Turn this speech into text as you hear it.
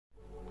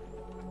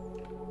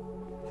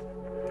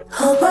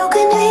A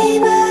broken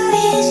dreamer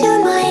is your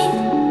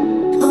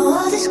mind.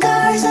 All the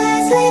scars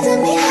let's leave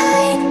them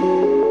behind.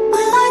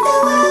 We light the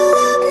world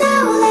up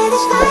now. Let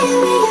us fire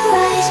in your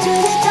eyes. To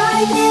the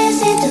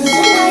darkness, into the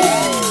night.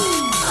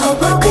 A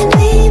broken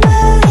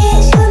dreamer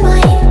is your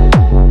mind.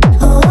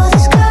 All the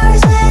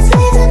scars let's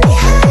leave them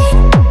behind.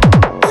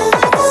 We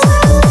light the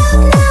world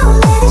up now.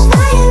 Let us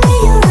fire in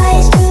your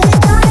eyes. To the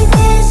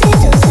darkness,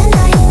 into the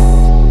night.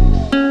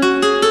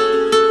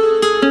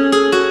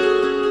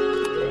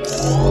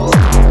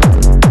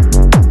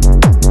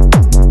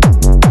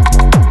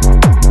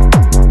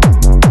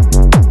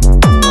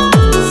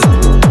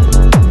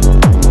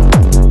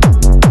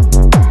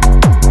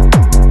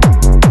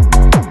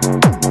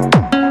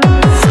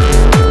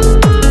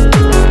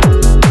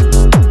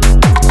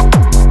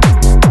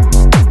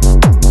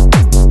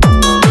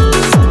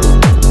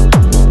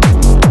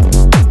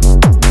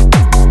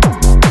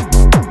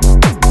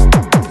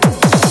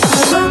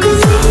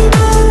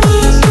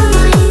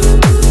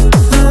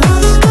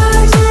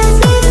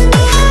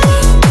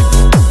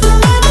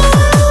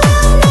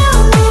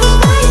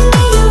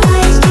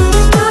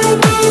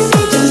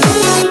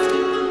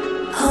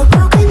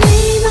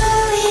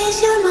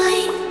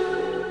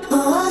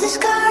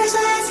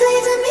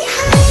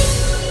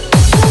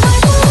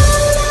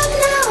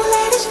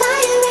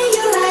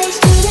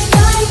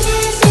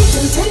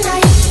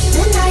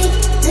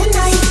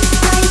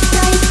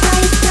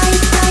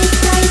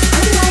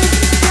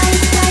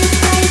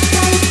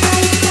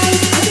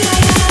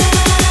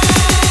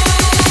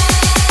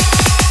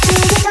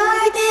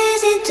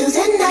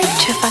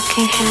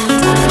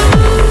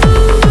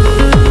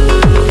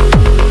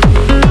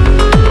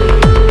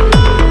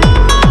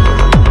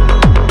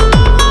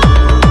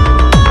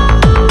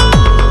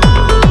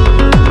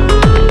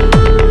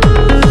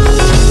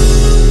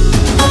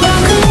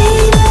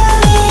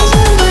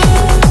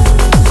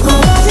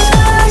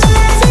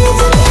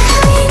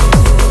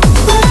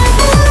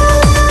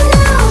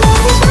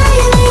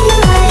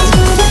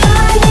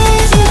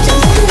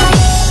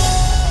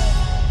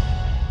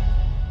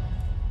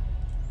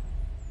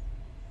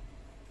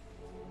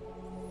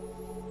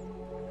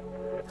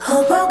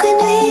 A broken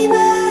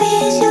dreamer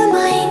is your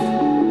mind.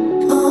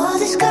 All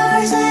the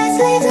scars, let's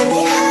leave them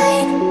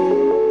behind.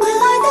 We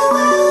light the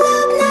world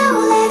up now.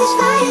 Let us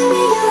fire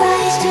in your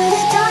eyes. To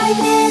the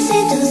darkness,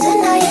 into the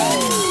night.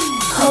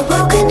 A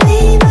broken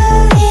dreamer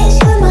is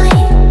your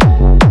mind.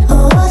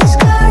 All the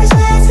scars,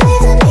 let's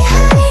leave them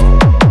behind.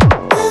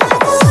 We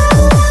light the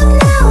world up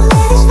now.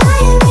 Let us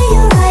fire in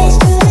your eyes.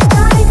 To the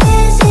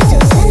darkness, into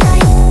the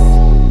night.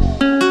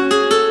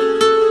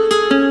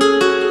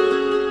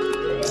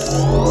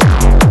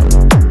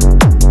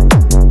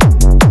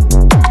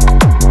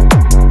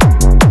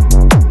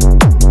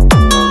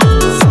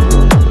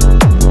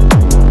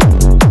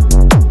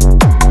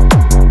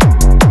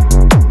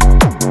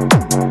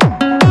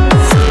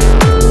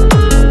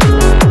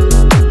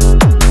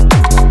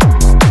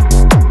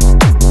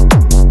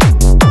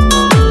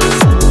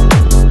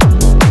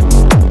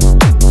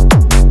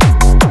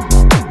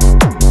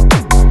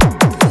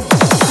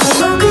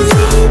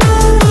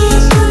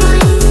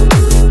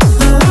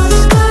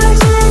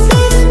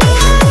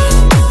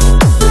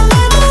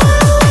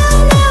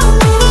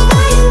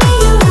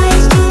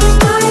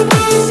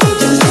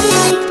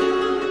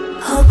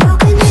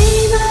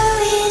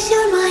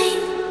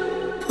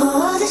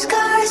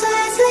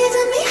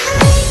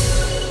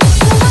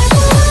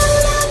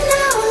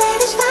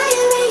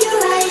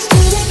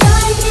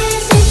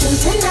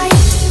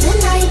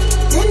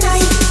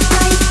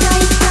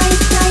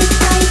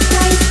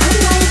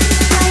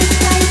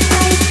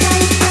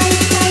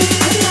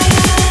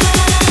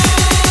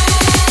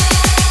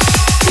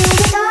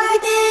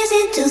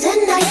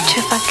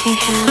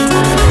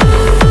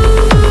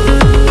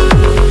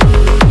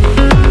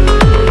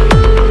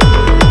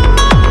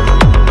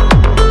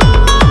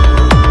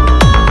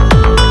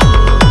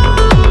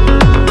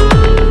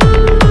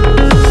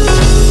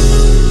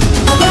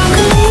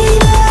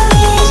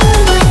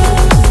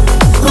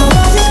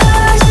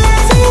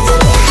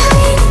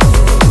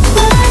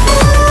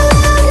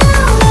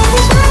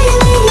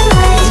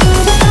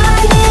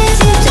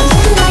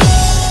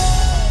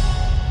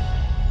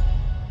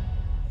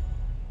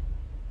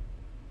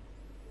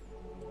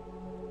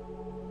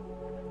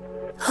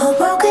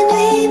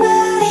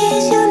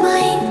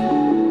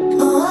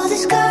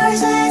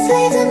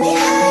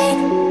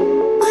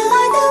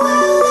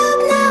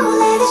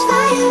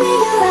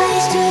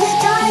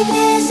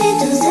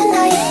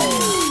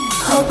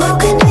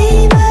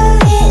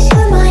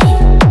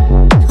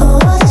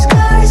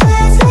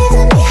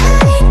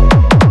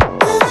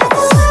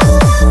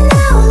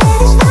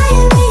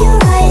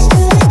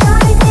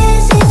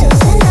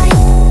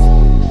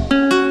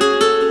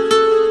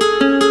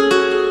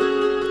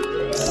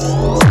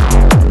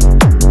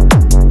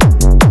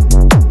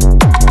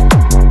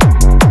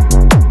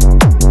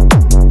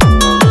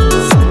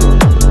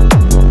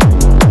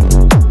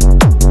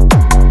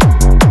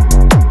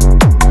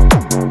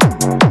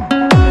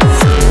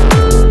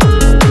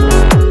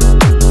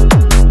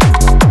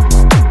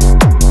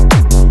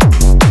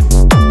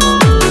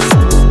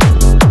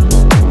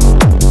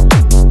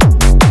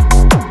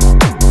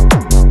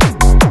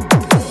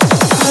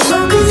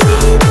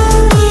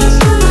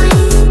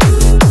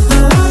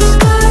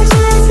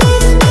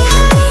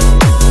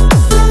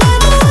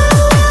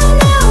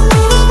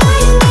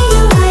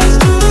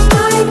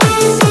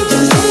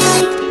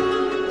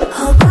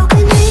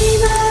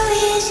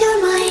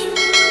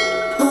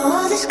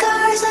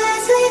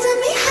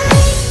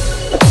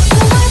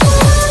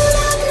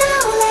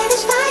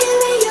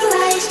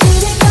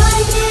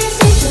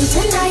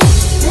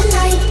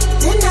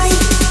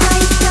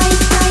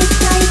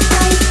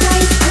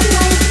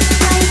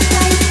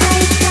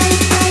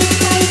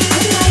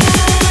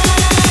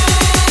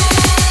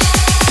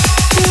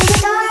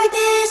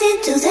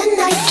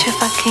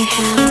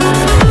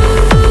 kgiatan.